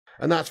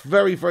And that's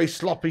very, very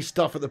sloppy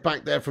stuff at the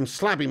back there from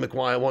Slabby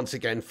Maguire once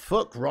again.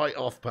 Fuck right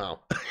off,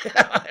 pal.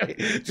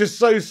 Just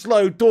so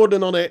slow,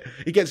 dawdling on it.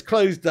 He gets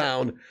closed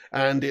down,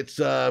 and it's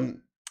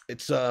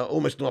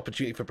almost an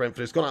opportunity for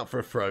Brentford. It's gone out for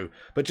a throw,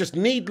 but just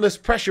needless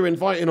pressure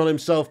inviting on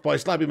himself by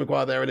Slabby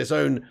Maguire there in his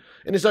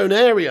own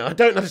area. I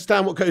don't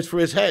understand what goes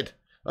through his head.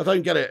 I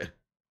don't get it.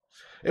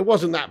 It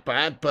wasn't that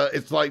bad, but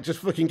it's like, just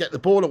fucking get the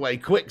ball away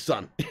quick,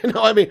 son. You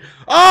know what I mean?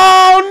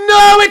 Oh,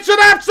 no, it's an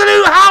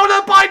absolute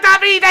howler by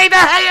Davide De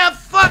Gea.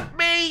 Fuck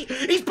me.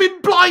 He's been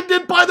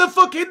blinded by the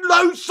fucking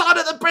low sun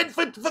at the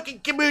Brentford fucking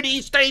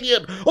Community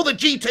Stadium, or the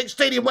Gtech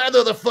Stadium,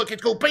 whatever the fuck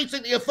it's called.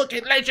 Basically a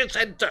fucking leisure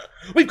centre.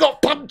 We've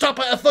got pumped up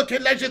at a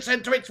fucking leisure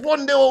centre. It's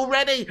 1-0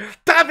 already.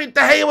 David De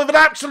Gea with an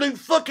absolute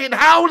fucking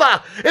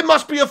howler. It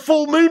must be a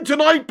full moon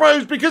tonight,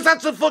 bros, because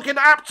that's a fucking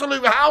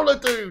absolute howler,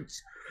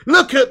 dudes.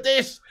 Look at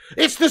this.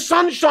 It's the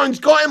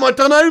sunshine's got him. I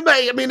don't know,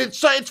 mate. I mean,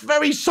 it's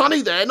very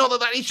sunny there. Not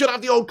that he should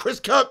have the old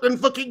Chris Kirkland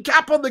fucking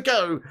cap on the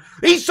go.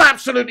 He's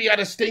absolutely had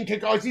a stinker,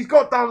 guys. He's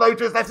got down low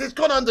to his left. It's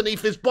gone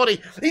underneath his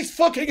body. He's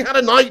fucking had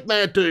a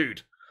nightmare,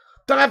 dude.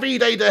 Davide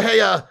De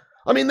Gea.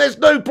 I mean, there's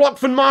no block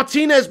from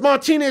Martinez.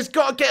 Martinez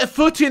got to get a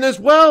foot in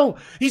as well.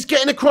 He's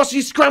getting across.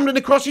 He's scrambling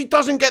across. He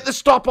doesn't get the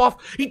stop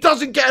off. He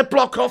doesn't get a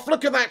block off.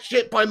 Look at that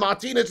shit by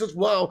Martinez as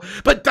well.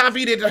 But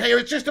Davide De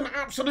Gea, it's just an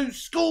absolute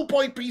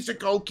schoolboy piece of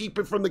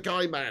goalkeeping from the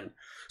guy, man.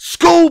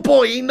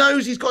 Schoolboy. He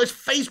knows he's got his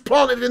face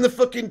planted in the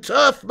fucking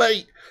turf,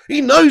 mate.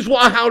 He knows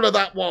what a howler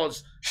that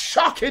was.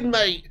 Shocking,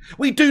 mate.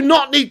 We do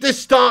not need this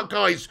start,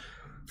 guys.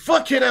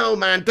 Fucking hell,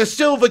 man.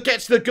 Dasilva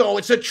gets the goal.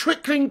 It's a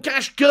trickling,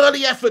 gash,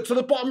 girly effort to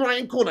the bottom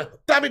right-hand corner.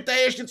 David De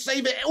Gea should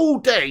save it all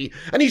day,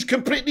 and he's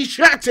completely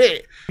shat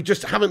it. We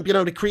just haven't been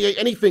able to create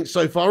anything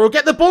so far. Or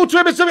get the ball to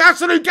him. It's an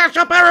absolute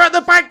gash-up error at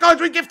the back, guys.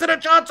 We gifted a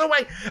chance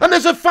away. And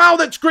there's a foul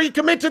that's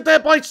committed there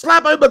by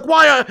Slabbo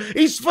Maguire.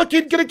 He's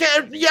fucking going to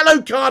get a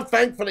yellow card,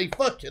 thankfully.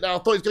 Fucking hell. I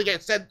thought he was going to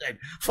get sent then.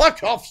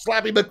 Fuck off,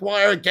 Slabby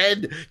Maguire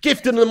again.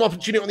 Gifting them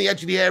opportunity on the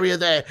edge of the area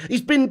there.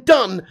 He's been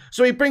done,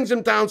 so he brings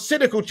him down.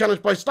 Cynical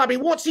challenge by Slabby.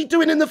 What's he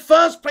doing in the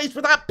first place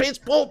with that piss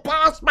poor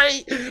pass,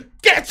 mate?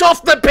 Get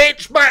off the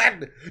pitch,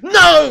 man!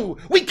 No!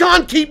 We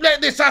can't keep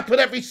letting this happen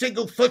every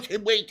single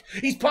fucking week.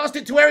 He's passed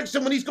it to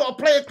Eriksen when he's got a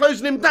player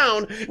closing him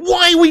down.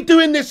 Why are we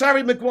doing this,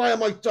 Harry Maguire,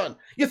 my son?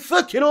 You're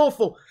fucking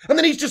awful. And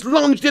then he's just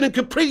lunged in and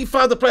completely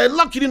fouled the player.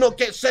 Lucky to not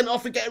get sent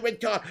off and get a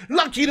red card.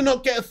 Lucky to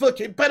not get a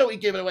fucking penalty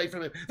given away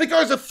from him. The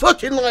guy's a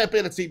fucking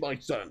liability, my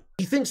son.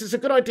 He thinks it's a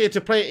good idea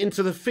to play it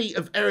into the feet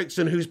of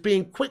Eriksen, who's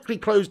being quickly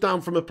closed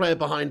down from a player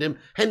behind him,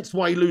 hence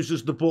why he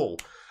loses the ball.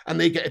 And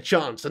they get a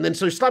chance. And then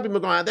so Slabby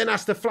Maguire then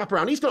has to flap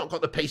around. He's not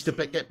got the pace to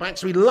get back,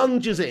 so he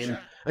lunges in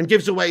and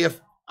gives away a...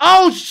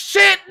 Oh,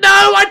 shit! No,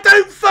 I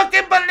don't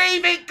fucking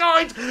believe it,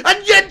 guys!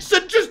 And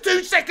Jensen, just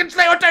 2 seconds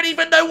later, I don't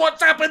even know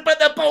what's happened, but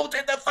the ball's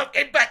in the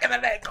fucking back of the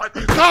net,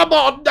 guys. Come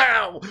on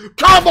now!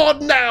 Come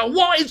on now!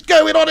 What is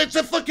going on? It's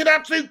a fucking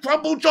absolute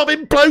crumble job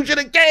implosion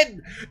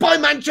again by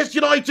Manchester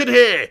United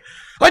here.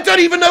 I don't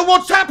even know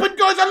what's happened,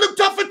 guys. I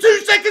looked up for 2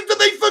 seconds and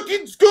they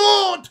fucking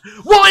scored.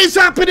 What is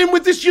happening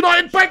with this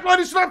United backline?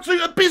 It's an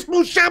absolute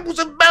abysmal shambles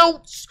of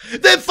melts.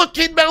 They're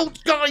fucking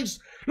melts, guys.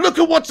 Look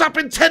at what's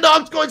happened. Ten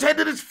Hag's got his head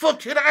in his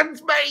fucking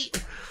hands,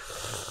 mate.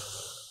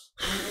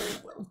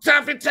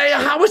 David De Gea,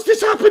 how has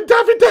this happened?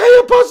 David De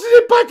Gea passes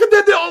it back and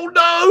then oh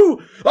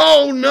no!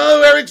 Oh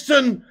no,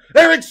 Eriksen!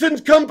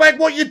 Eriksen's come back.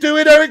 What you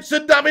doing,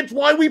 Eriksen? David,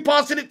 why are we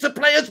passing it to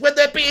players when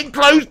they're being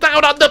closed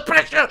down under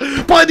pressure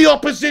by the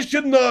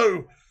opposition,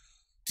 though?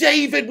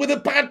 David with a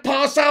bad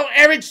pass out.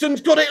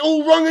 Eriksen's got it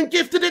all wrong and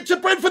gifted it to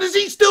Brentford. Is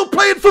he still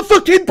playing for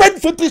fucking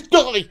Brentford, this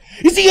guy?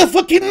 Is he a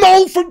fucking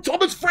mole from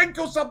Thomas Frank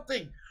or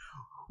something?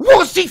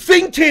 What's he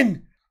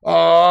thinking?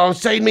 Oh,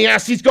 Zane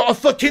Miasi's got a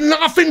fucking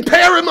laughing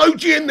pear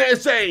emoji in there,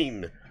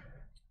 Zane.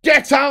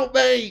 Get out,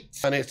 mate.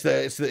 And it's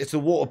the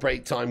water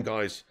break time,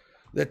 guys.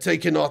 They're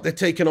taking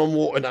on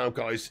water now,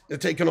 guys. They're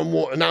taking on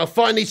water now.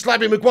 Finally,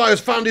 Slabby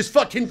Maguire's found his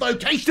fucking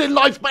vocation in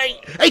life, mate.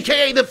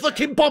 AKA the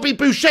fucking Bobby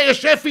Boucher of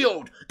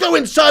Sheffield. Go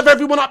and serve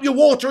everyone up your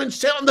water and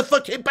sit on the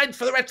fucking bench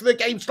for the rest of the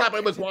game,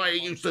 Slabby Maguire,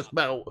 useless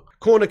melt.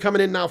 Corner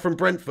coming in now from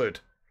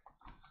Brentford.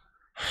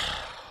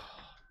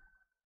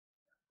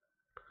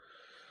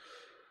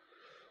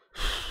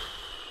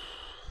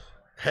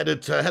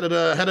 Headed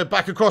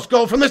back across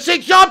goal from the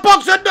 6-yard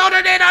box and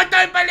nodded in. I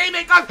don't believe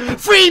it, guys.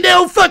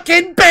 3-0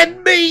 fucking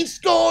Ben Mee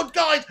scored,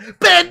 guys.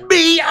 Ben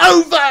Mee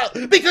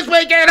over because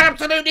we're getting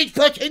absolutely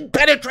fucking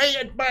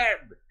penetrated,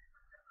 man.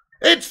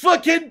 It's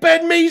fucking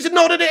Ben Mee's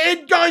nodded it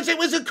in, guys. It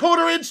was a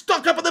corner in,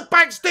 stuck up at the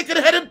back stick and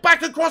headed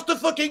back across the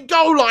fucking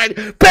goal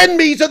line. Ben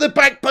Mee's at the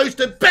back post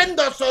to bend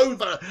us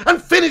over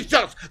and finish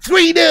us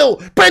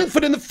 3-0.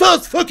 Brentford in the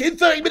first fucking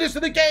 30 minutes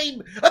of the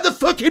game. And the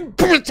fucking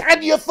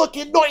Britannia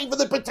fucking, not even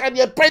the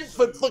Britannia,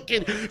 Brentford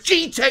fucking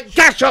Gtech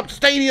Cash Up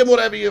Stadium,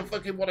 whatever you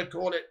fucking want to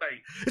call it,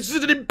 mate. This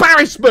is an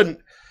embarrassment.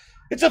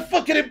 It's a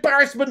fucking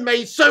embarrassment,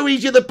 mate. So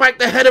easy at the back,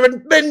 the header,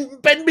 and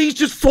Ben Mee's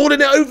just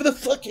falling it over the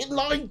fucking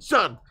line,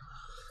 son.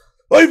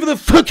 Over the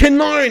fucking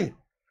line.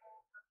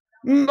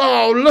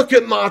 Oh, look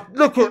at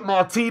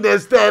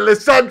Martinez there.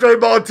 Lisandro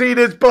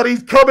Martinez, but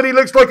he's coming. He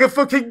looks like a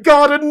fucking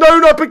garden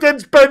gnome up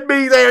against Ben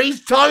Mee there.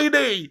 He's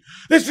tiny.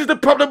 This is the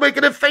problem we're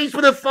going to face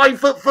with a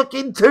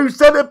 5'2"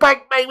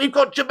 centre-back, mate. We've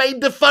got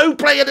Jermaine Defoe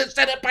playing at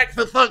centre-back,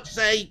 for fuck's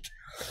sake.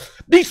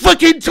 He's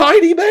fucking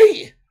tiny,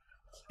 mate.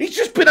 He's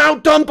just been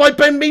outdone by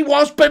Ben Mee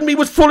whilst Ben Mee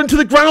was falling to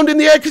the ground in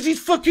the air because he's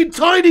fucking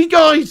tiny,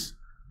 guys.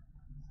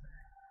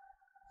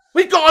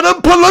 We've got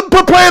an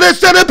Oompa playing at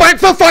centre-back,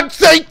 for fuck's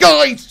sake,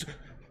 guys.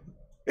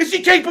 Is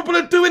he capable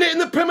of doing it in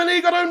the Premier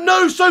League? I don't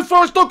know. So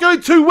far, it's not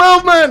going too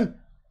well, man.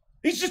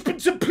 He's just been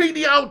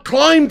completely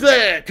outclimbed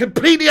there.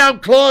 Completely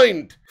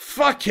outclimbed.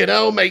 Fucking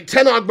hell, mate.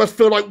 Ten Hag must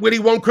feel like Willy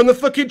Wonka in the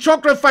fucking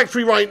chocolate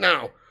factory right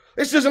now.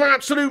 This is an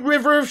absolute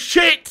river of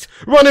shit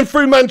running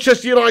through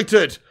Manchester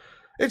United.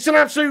 It's an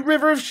absolute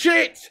river of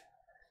shit.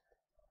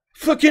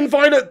 Fucking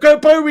Violet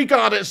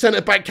Beauregard at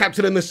centre-back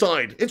captain in the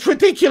side. It's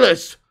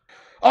ridiculous.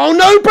 Oh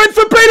no,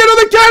 Brentford playing it on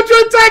the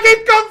counter-attack.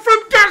 It's gone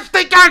from gas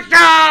to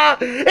gas.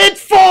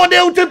 It's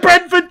 4-0 to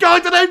Brentford,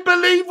 guys. I don't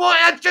believe what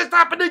has just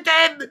happened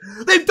again.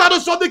 They've done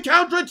us on the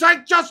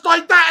counter-attack just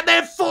like that, and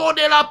they're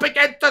 4-0 up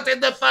against us in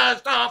the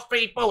first half,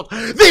 people.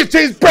 This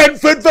is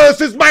Brentford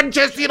versus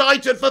Manchester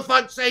United, for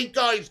fuck's sake,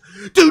 guys.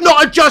 Do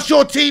not adjust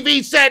your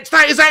TV sets.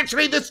 That is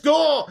actually the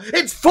score.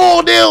 It's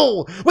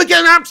 4-0. We're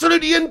getting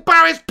absolutely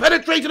embarrassed,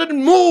 penetrated,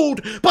 and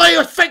mauled by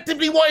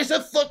effectively what is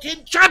a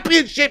fucking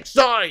championship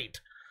side.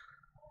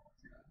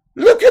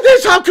 Look at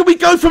this. How can we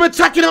go from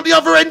attacking up the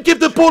other end, give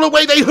the ball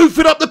away, they hoof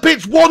it up the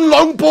pitch, one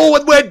long ball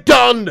and we're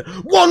done.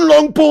 One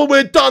long ball and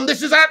we're done.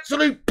 This is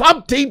absolute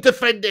pub team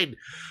defending.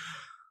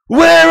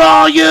 Where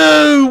are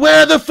you?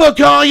 Where the fuck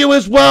are you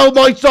as well,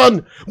 my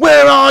son?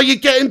 Where are you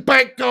getting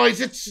back, guys?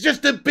 It's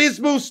just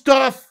abysmal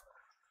stuff.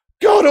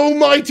 God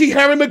almighty,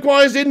 Harry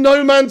Maguire's in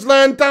no man's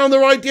land. Down the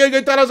right, Diogo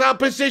Dalot's out of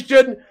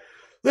position.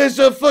 There's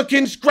a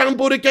fucking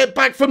scramble to get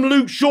back from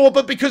Luke Shaw,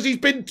 but because he's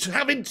been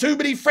having too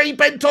many Frey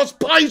Bentos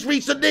pies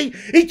recently,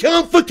 he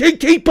can't fucking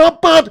keep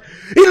up, bud.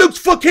 He looks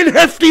fucking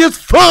hefty as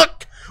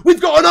fuck.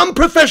 We've got an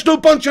unprofessional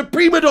bunch of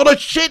prima donna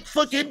shit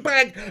fucking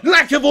bag.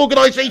 Lack of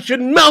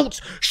organisation,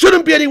 melts.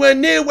 Shouldn't be anywhere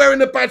near wearing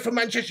the badge for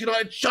Manchester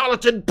United.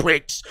 Charlatan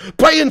pricks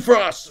playing for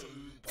us.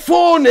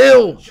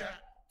 4-0.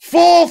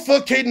 4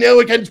 fucking 0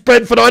 against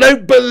Brentford. I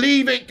don't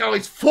believe it,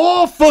 guys.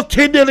 4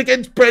 fucking 0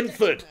 against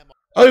Brentford.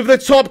 Over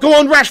the top, go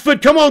on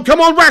Rashford, come on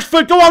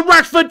Rashford, go on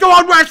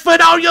Rashford,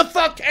 oh you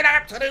fucking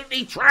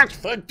absolutely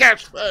trashford,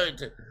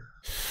 Gashford.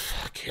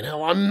 Fucking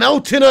hell, I'm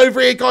melting over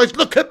here, guys,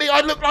 look at me,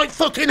 I look like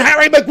fucking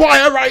Harry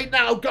Maguire right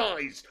now,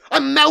 guys.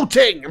 I'm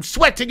melting, I'm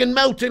sweating and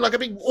melting like a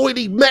big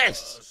oily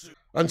mess.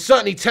 And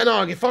certainly Ten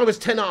Hag, if I was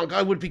Ten Hag,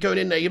 I would be going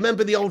in there. You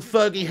remember the old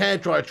Fergie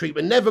hairdryer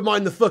treatment? Never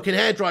mind the fucking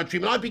hairdryer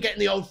treatment. I'd be getting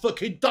the old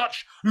fucking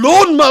Dutch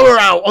lawnmower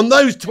out on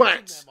those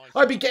twats.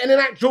 I'd be getting an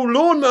actual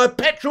lawnmower,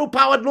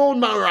 petrol-powered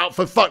lawnmower out,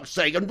 for fuck's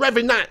sake, and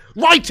revving that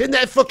right in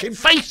their fucking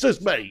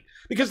faces, mate.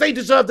 Because they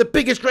deserve the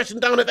biggest dressing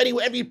down of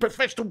every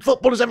professional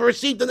footballer's ever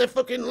received in their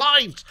fucking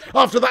lives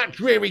after that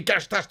dreary,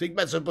 gastastic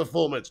mess of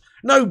performance.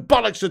 No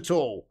bollocks at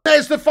all.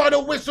 There's the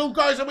final whistle,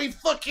 guys, and we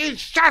fucking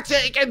shat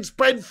it against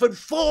Brentford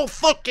 4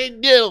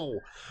 fucking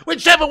 0.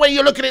 Whichever way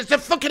you look at it, it's a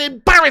fucking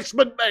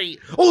embarrassment, mate.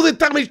 All the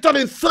damage done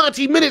in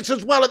 30 minutes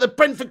as well at the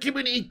Brentford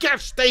Community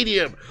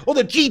Stadium, or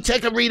the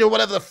Gtech Arena, or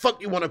whatever the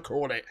fuck you want to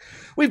call it.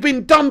 We've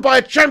been done by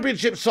a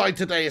championship side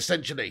today,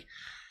 essentially.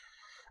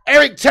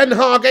 Erik Ten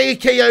Hag,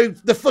 aka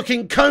the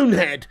fucking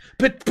Conehead,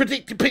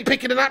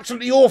 picking an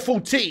absolutely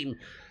awful team.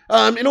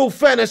 In all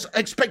fairness,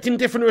 expecting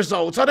different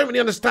results. I don't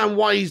really understand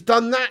why he's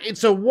done that.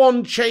 It's a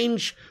one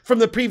change from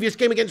the previous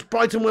game against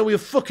Brighton where we were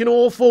fucking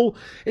awful,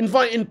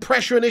 inviting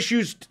pressure and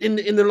issues in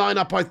the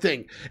lineup, I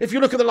think. If you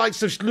look at the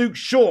likes of Luke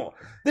Shaw,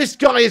 this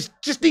guy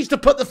just needs to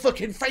put the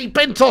fucking Frey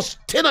Bentos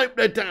tin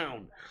opener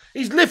down.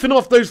 He's lifting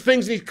off those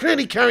things and he's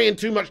clearly carrying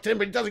too much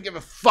timber. He doesn't give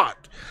a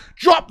fuck.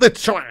 Drop the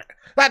track.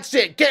 That's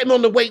it. Get him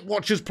on the Weight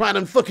Watchers plan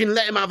and fucking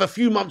let him have a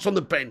few months on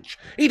the bench.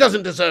 He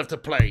doesn't deserve to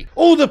play.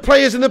 All the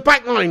players in the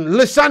back line.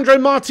 Lisandro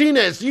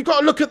Martinez. You've got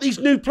to look at these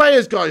new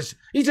players, guys.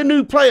 He's a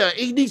new player.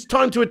 He needs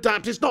time to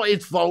adapt. It's not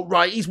his fault,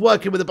 right? He's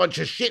working with a bunch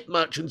of shit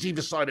merchants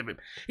either side of him.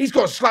 He's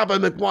got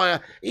Slavo Maguire.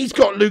 He's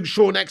got Luke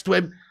Shaw next to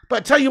him. But I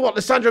tell you what,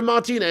 Lisandro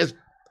Martinez,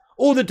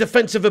 all the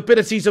defensive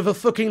abilities of a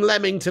fucking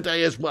lemming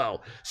today as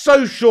well.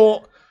 So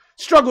short,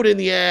 struggled in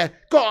the air,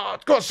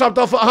 got subbed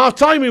off at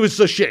half-time. He was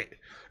so shit.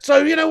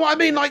 So, you know what I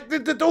mean? Like,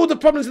 all the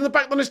problems in the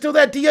back line are still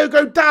there.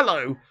 Diogo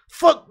Dalot.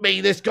 Fuck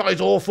me, this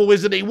guy's awful,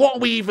 isn't he? What are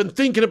we even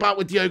thinking about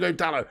with Diogo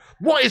Dalot?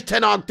 What is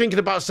Ten Hag thinking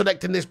about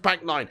selecting this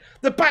back line?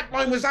 The back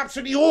line was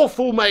absolutely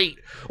awful, mate.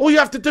 All you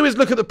have to do is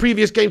look at the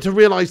previous game to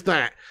realise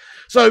that.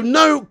 So,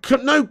 I've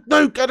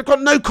got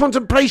no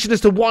contemplation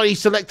as to why he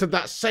selected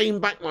that same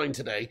back line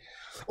today.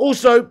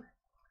 Also,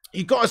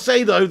 you've got to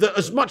say, though, that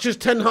as much as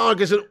Ten Hag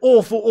is an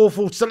awful,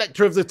 awful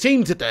selector of the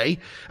team today,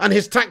 and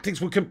his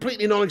tactics were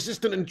completely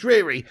non-existent and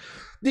dreary,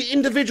 the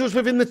individuals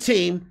within the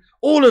team,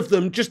 all of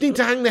them, just need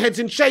to hang their heads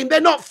in shame.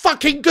 They're not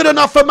fucking good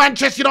enough for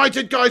Manchester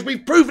United, guys.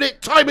 We've proven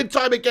it time and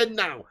time again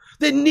now.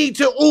 They need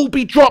to all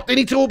be dropped. They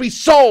need to all be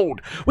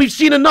sold. We've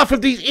seen enough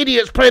of these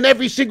idiots playing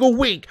every single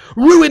week,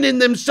 ruining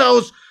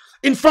themselves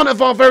in front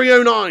of our very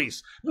own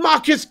eyes.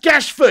 Marcus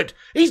Rashford,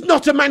 he's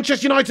not a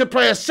Manchester United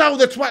player. Sell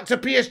the twat to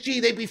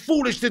PSG. They'd be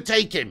foolish to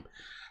take him.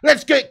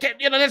 Let's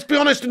let's be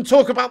honest and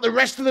talk about the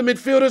rest of the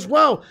midfield as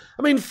well.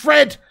 I mean,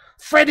 Fred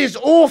is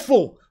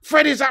awful.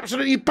 Fred is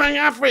absolutely bang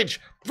average.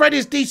 Fred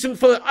is decent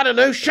for, I don't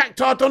know,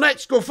 Shakhtar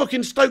Donetsk or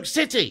fucking Stoke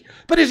City.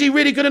 But is he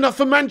really good enough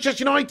for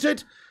Manchester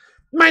United?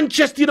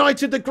 Manchester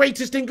United, the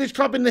greatest English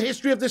club in the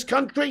history of this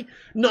country?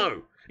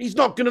 No. He's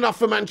not good enough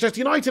for Manchester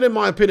United, in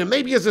my opinion.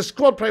 Maybe as a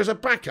squad player, as a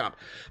backup.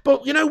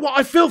 But you know what?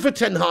 I feel for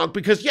Ten Hag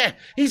because, yeah,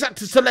 he's had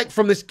to select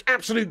from this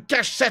absolute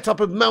gash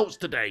setup of melts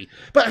today.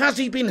 But has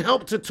he been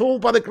helped at all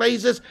by the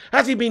Glazers?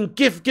 Has he been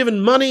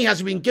given money? Has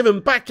he been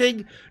given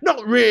backing?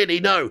 Not really,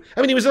 no.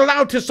 I mean, he was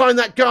allowed to sign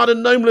that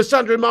garden gnome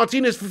Lisandro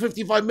Martinez for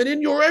 55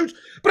 million euros.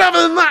 But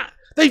other than that,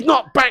 they've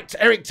not backed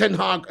Erik Ten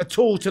Hag at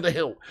all to the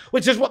hilt,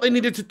 which is what they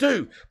needed to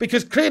do.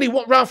 Because clearly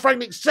what Ralf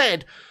Rangnick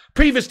said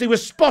previously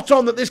was spot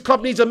on, that this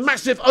club needs a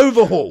massive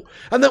overhaul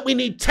and that we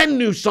need 10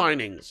 new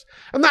signings.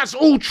 And that's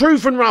all true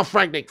from Ralf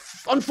Rangnick.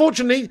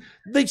 Unfortunately,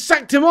 they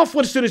sacked him off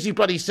as soon as he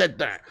bloody said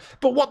that.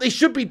 But what they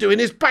should be doing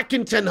is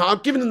backing Ten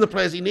Hag, giving him the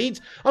players he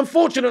needs.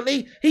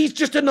 Unfortunately, he's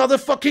just another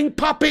fucking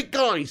puppet,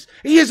 guys.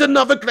 He is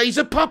another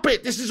Glazer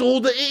puppet. This is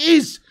all that it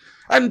is.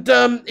 And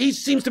he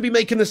seems to be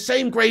making the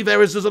same grave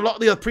errors as a lot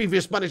of the other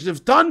previous managers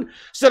have done,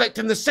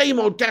 selecting the same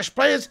old gash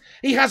players.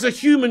 He has a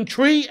human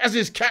tree as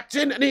his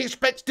captain, and he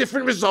expects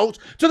different results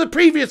to the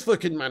previous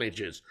fucking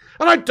managers.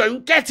 And I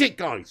don't get it,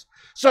 guys.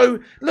 So,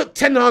 look,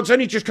 Ten Hag's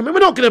only just come in.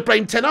 We're not going to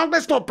blame Ten Hag.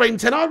 Let's not blame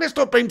Ten Hag. Let's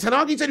not blame Ten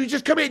Hag. He said he's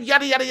just come in,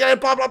 yada, yada, yada,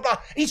 blah, blah, blah.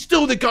 He's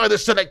still the guy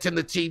that's selecting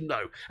the team,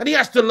 though. And he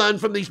has to learn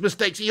from these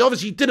mistakes. He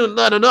obviously didn't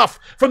learn enough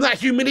from that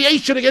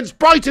humiliation against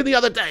Brighton the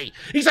other day.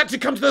 He's had to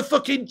come to the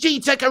fucking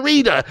Gtech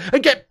Arena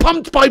and get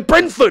pumped by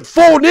Brentford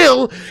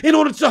 4-0 in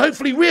order to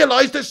hopefully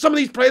realise that some of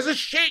these players are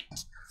shit.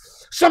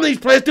 Some of these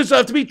players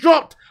deserve to be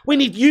dropped. We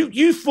need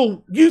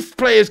youth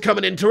players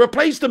coming in to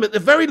replace them at the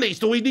very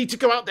least, or we need to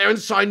go out there and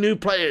sign new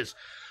players.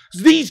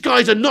 These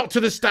guys are not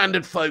to the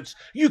standard, folks.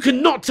 You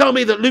cannot tell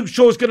me that Luke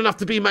Shaw's good enough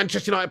to be a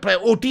Manchester United player,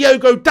 or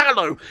Diogo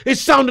Dalot is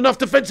sound enough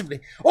defensively,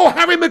 or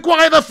Harry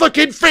Maguire the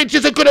fucking Finch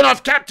is a good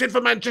enough captain for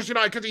Manchester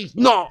United, because he's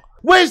not.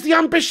 Where's the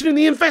ambition and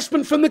the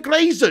investment from the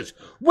Glazers?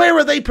 Where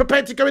are they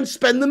prepared to go and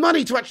spend the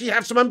money to actually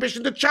have some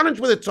ambition to challenge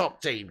with the top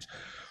teams?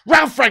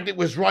 Ralf Rangnick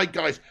was right,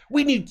 guys.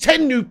 We need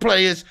 10 new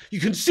players. You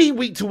can see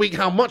week to week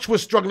how much we're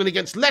struggling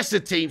against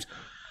lesser teams.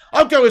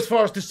 I'll go as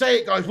far as to say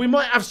it, guys. We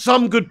might have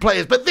some good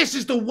players, but this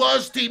is the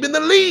worst team in the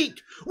league.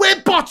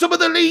 We're bottom of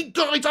the league,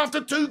 guys, after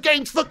 2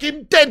 games.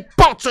 Fucking dead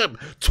bottom.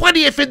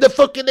 20th in the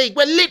fucking league.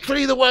 We're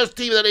literally the worst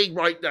team in the league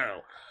right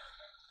now.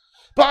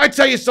 But I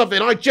tell you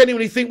something, I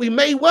genuinely think we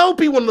may well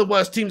be one of the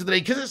worst teams in the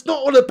league, because it's not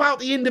all about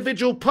the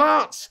individual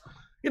parts.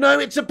 You know,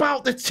 it's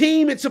about the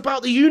team, it's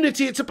about the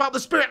unity, it's about the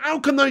spirit. How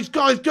can those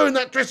guys go in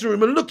that dressing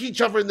room and look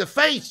each other in the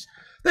face?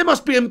 They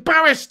must be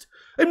embarrassed.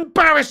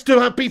 Embarrassed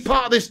to be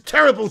part of this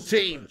terrible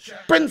team.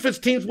 Brentford's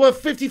team's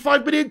worth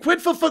 55 million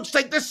quid, for fuck's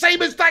sake. The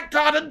same as that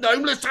garden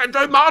gnome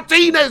Lisandro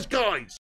Martinez, guys.